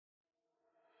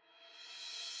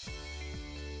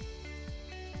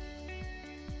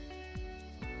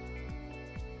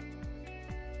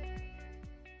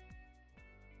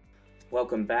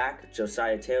Welcome back,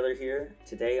 Josiah Taylor here,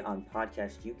 today on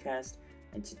Podcast UCast,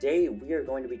 and today we are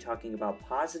going to be talking about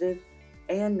positive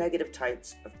and negative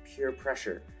types of peer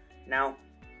pressure. Now,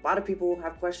 a lot of people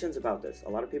have questions about this. A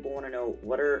lot of people want to know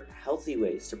what are healthy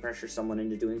ways to pressure someone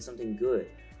into doing something good,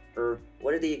 or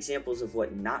what are the examples of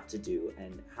what not to do,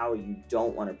 and how you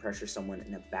don't want to pressure someone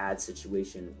in a bad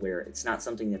situation where it's not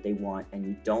something that they want and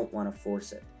you don't want to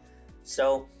force it.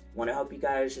 So, I want to help you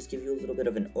guys just give you a little bit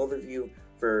of an overview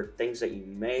for things that you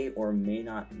may or may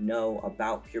not know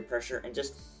about peer pressure and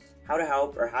just how to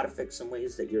help or how to fix some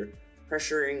ways that you're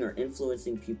pressuring or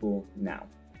influencing people now.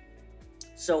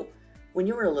 So, when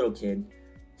you were a little kid,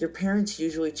 your parents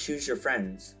usually choose your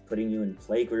friends, putting you in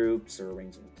play groups or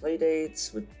arranging play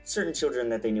dates with certain children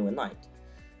that they knew and liked.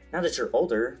 Now that you're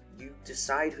older, you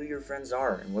decide who your friends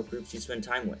are and what groups you spend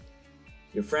time with.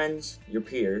 Your friends, your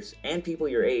peers, and people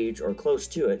your age or close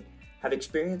to it have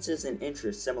experiences and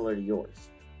interests similar to yours.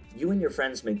 You and your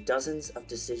friends make dozens of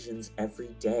decisions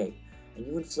every day, and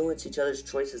you influence each other's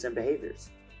choices and behaviors.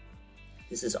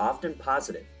 This is often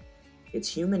positive. It's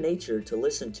human nature to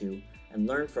listen to and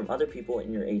learn from other people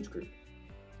in your age group.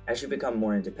 As you become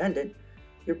more independent,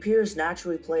 your peers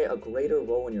naturally play a greater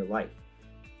role in your life.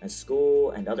 As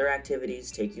school and other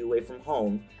activities take you away from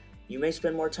home, you may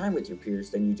spend more time with your peers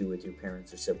than you do with your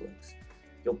parents or siblings.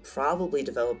 You'll probably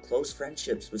develop close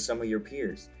friendships with some of your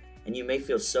peers, and you may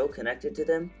feel so connected to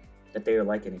them that they are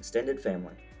like an extended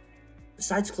family.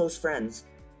 Besides close friends,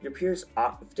 your peers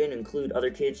often include other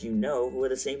kids you know who are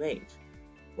the same age,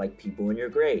 like people in your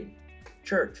grade,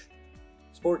 church,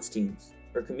 sports teams,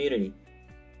 or community.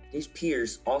 These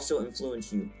peers also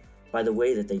influence you by the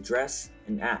way that they dress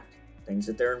and act, things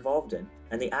that they're involved in,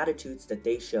 and the attitudes that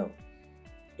they show.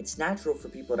 It's natural for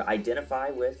people to identify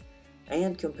with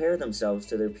and compare themselves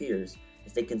to their peers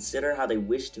as they consider how they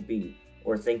wish to be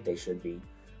or think they should be,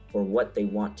 or what they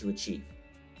want to achieve.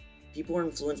 People are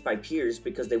influenced by peers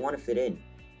because they want to fit in,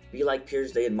 be like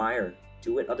peers they admire,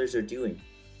 do what others are doing,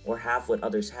 or have what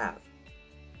others have.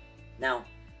 Now,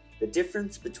 the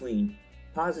difference between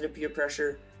positive peer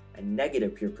pressure and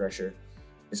negative peer pressure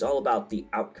is all about the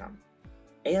outcome,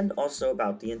 and also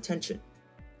about the intention.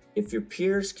 If your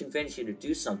peers convince you to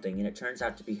do something and it turns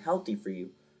out to be healthy for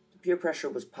you, the peer pressure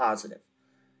was positive.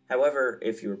 However,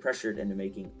 if you were pressured into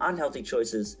making unhealthy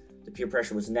choices, the peer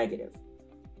pressure was negative.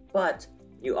 But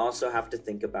you also have to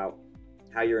think about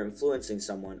how you're influencing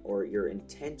someone or your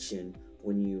intention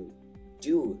when you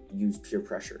do use peer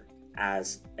pressure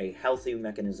as a healthy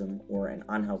mechanism or an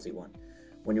unhealthy one.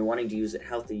 When you're wanting to use it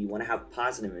healthy, you want to have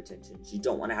positive intentions. You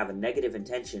don't want to have a negative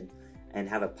intention and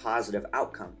have a positive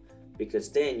outcome,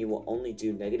 because then you will only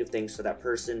do negative things for that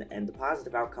person and the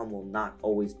positive outcome will not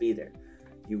always be there.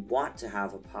 You want to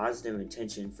have a positive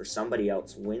intention for somebody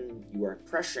else when you are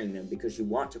pressuring them, because you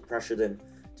want to pressure them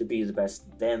to be the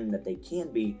best them that they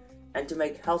can be and to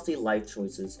make healthy life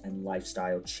choices and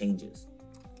lifestyle changes.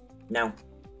 Now,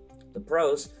 the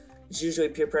pros is usually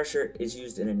peer pressure is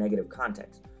used in a negative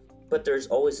context, but there's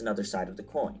always another side of the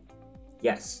coin.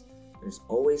 Yes, there's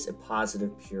always a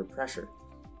positive peer pressure.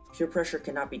 Peer pressure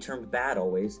cannot be termed bad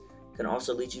always, can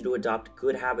also lead you to adopt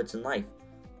good habits in life.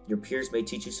 Your peers may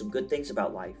teach you some good things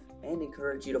about life and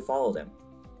encourage you to follow them.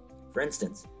 For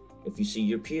instance, if you see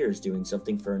your peers doing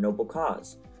something for a noble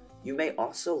cause, you may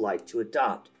also like to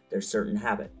adopt their certain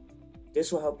habit.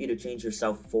 This will help you to change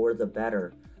yourself for the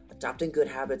better. Adopting good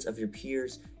habits of your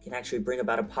peers can actually bring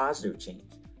about a positive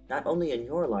change, not only in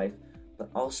your life, but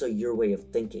also your way of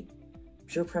thinking.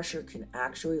 Peer pressure can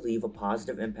actually leave a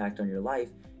positive impact on your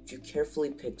life if you carefully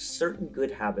pick certain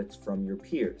good habits from your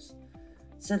peers.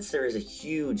 Since there is a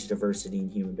huge diversity in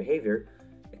human behavior,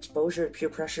 exposure to peer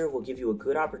pressure will give you a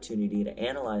good opportunity to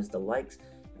analyze the likes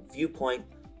and viewpoint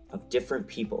of different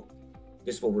people.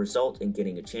 This will result in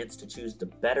getting a chance to choose the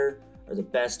better or the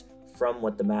best from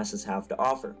what the masses have to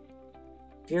offer.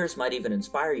 Peers might even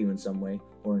inspire you in some way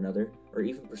or another, or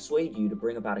even persuade you to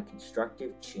bring about a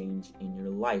constructive change in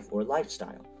your life or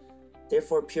lifestyle.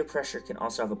 Therefore, peer pressure can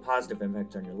also have a positive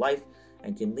impact on your life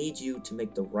and can lead you to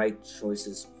make the right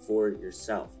choices for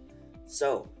yourself.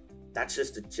 So, that's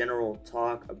just a general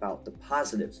talk about the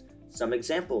positives. Some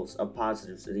examples of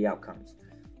positives are the outcomes.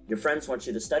 Your friends want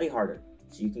you to study harder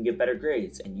so you can get better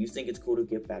grades, and you think it's cool to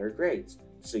get better grades,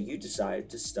 so you decide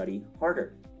to study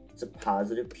harder. It's a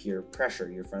positive peer pressure.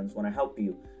 Your friends want to help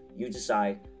you. You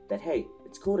decide that, hey,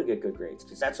 it's cool to get good grades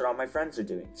because that's what all my friends are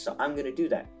doing, so I'm going to do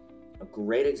that. A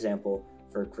great example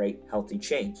for a great healthy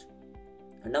change.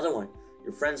 Another one,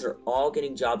 your friends are all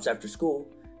getting jobs after school,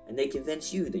 and they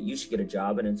convince you that you should get a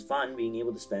job and it's fun being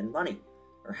able to spend money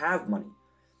or have money.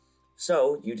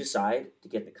 So you decide to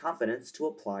get the confidence to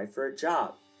apply for a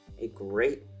job. A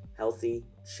great healthy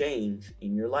change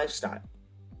in your lifestyle.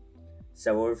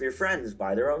 Several of your friends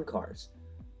buy their own cars.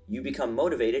 You become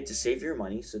motivated to save your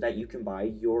money so that you can buy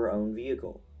your own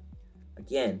vehicle.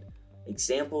 Again,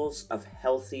 examples of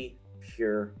healthy,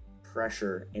 pure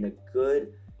pressure in a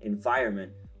good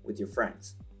environment with your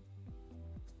friends.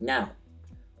 Now,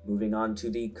 moving on to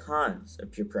the cons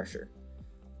of peer pressure.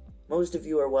 Most of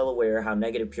you are well aware how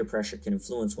negative peer pressure can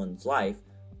influence one's life,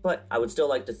 but I would still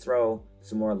like to throw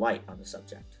some more light on the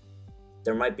subject.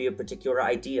 There might be a particular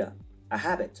idea, a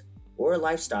habit, or a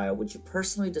lifestyle which you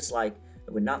personally dislike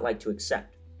and would not like to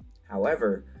accept.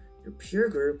 However, your peer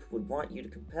group would want you to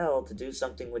compel to do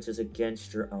something which is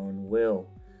against your own will.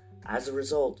 As a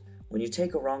result, when you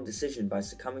take a wrong decision by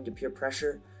succumbing to peer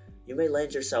pressure, you may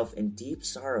land yourself in deep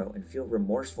sorrow and feel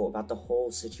remorseful about the whole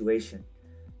situation.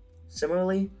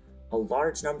 Similarly, a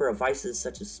large number of vices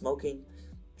such as smoking,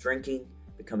 drinking,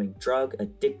 becoming drug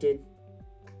addicted,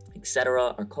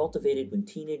 etc. are cultivated when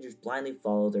teenagers blindly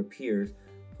follow their peers,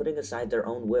 putting aside their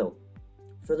own will.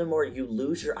 Furthermore, you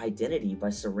lose your identity by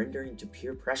surrendering to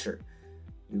peer pressure.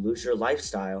 You lose your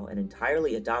lifestyle and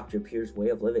entirely adopt your peers' way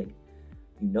of living.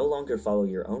 You no longer follow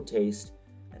your own taste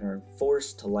and are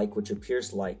forced to like what your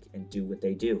peers like and do what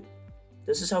they do.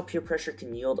 This is how peer pressure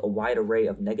can yield a wide array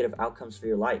of negative outcomes for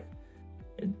your life.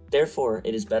 And therefore,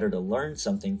 it is better to learn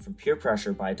something from peer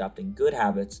pressure by adopting good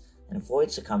habits and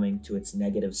avoid succumbing to its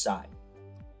negative side.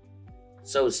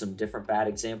 So, some different bad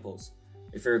examples.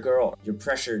 If you're a girl, you're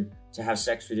pressured to have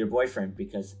sex with your boyfriend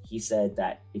because he said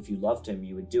that if you loved him,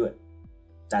 you would do it.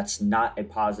 That's not a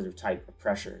positive type of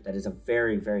pressure. That is a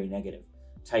very, very negative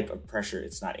type of pressure.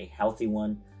 It's not a healthy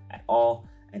one at all,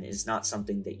 and it is not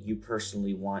something that you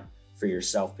personally want for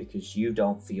yourself because you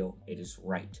don't feel it is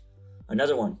right.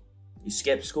 Another one, you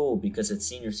skip school because it's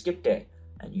senior skip day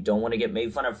and you don't want to get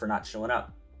made fun of for not showing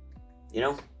up.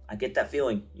 I get that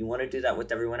feeling. You want to do that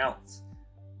with everyone else.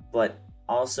 But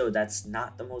also, that's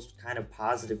not the most kind of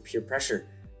positive peer pressure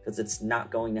because it's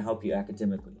not going to help you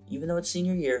academically. Even though it's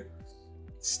senior year,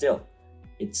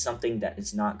 it's something that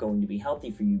is not going to be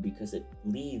healthy for you because it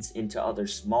leads into other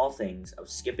small things of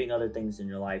skipping other things in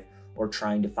your life or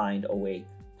trying to find a way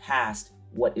past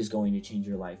what is going to change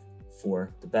your life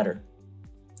for the better.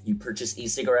 You purchase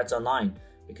e-cigarettes online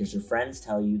because your friends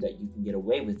tell you that you can get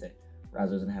away with it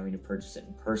rather than having to purchase it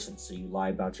in person, so you lie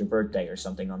about your birthday or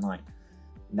something online.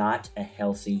 Not a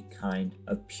healthy kind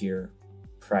of peer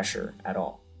pressure at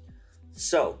all.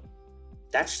 So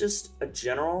that's just a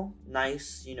general,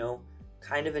 nice,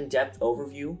 kind of in-depth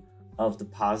overview of the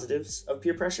positives of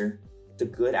peer pressure, the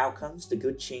good outcomes, the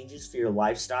good changes for your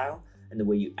lifestyle and the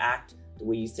way you act, the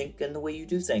way you think, and the way you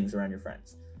do things around your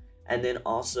friends. And then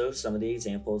also some of the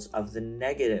examples of the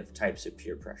negative types of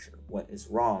peer pressure, what is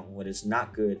wrong, what is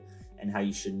not good, and how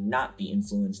you should not be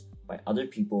influenced by other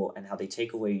people and how they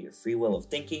take away your free will of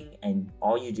thinking and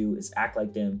all you do is act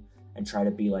like them and try to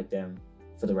be like them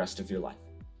for the rest of your life.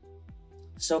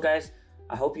 So guys,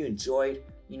 I hope you enjoyed,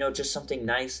 just something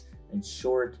nice and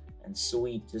short and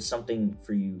sweet, just something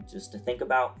for you just to think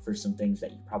about for some things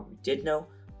that you probably did know,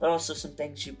 but also some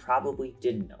things you probably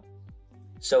didn't know.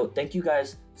 So thank you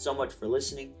guys so much for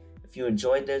listening. If you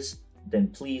enjoyed this, then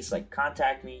please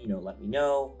contact me, let me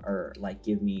know, or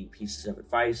give me pieces of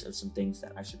advice of some things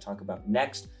that I should talk about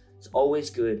next. It's always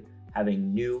good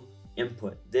having new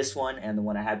input. This one and the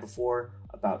one I had before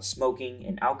about smoking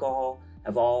and alcohol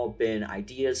have all been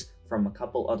ideas from a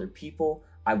couple other people.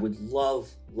 I would love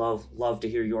to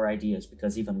hear your ideas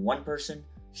because even one person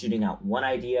shooting out one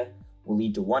idea will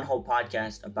lead to one whole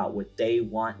podcast about what they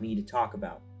want me to talk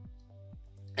about.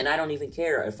 And I don't even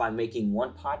care if I'm making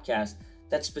one podcast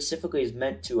that specifically is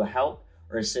meant to help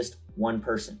or assist one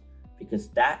person, because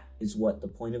that is what the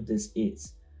point of this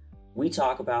is. We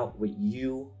talk about what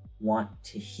you want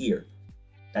to hear.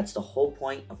 That's the whole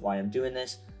point of why I'm doing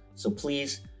this. So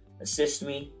please assist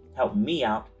me, help me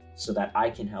out so that I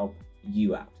can help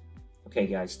you out. Okay,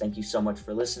 guys, thank you so much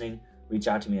for listening. Reach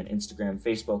out to me on Instagram,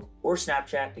 Facebook, or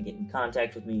Snapchat to get in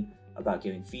contact with me about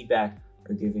giving feedback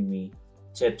or giving me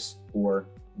tips or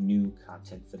new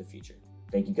content for the future.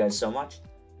 Thank you guys so much.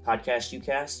 Podcast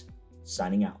UCast,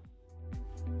 signing out.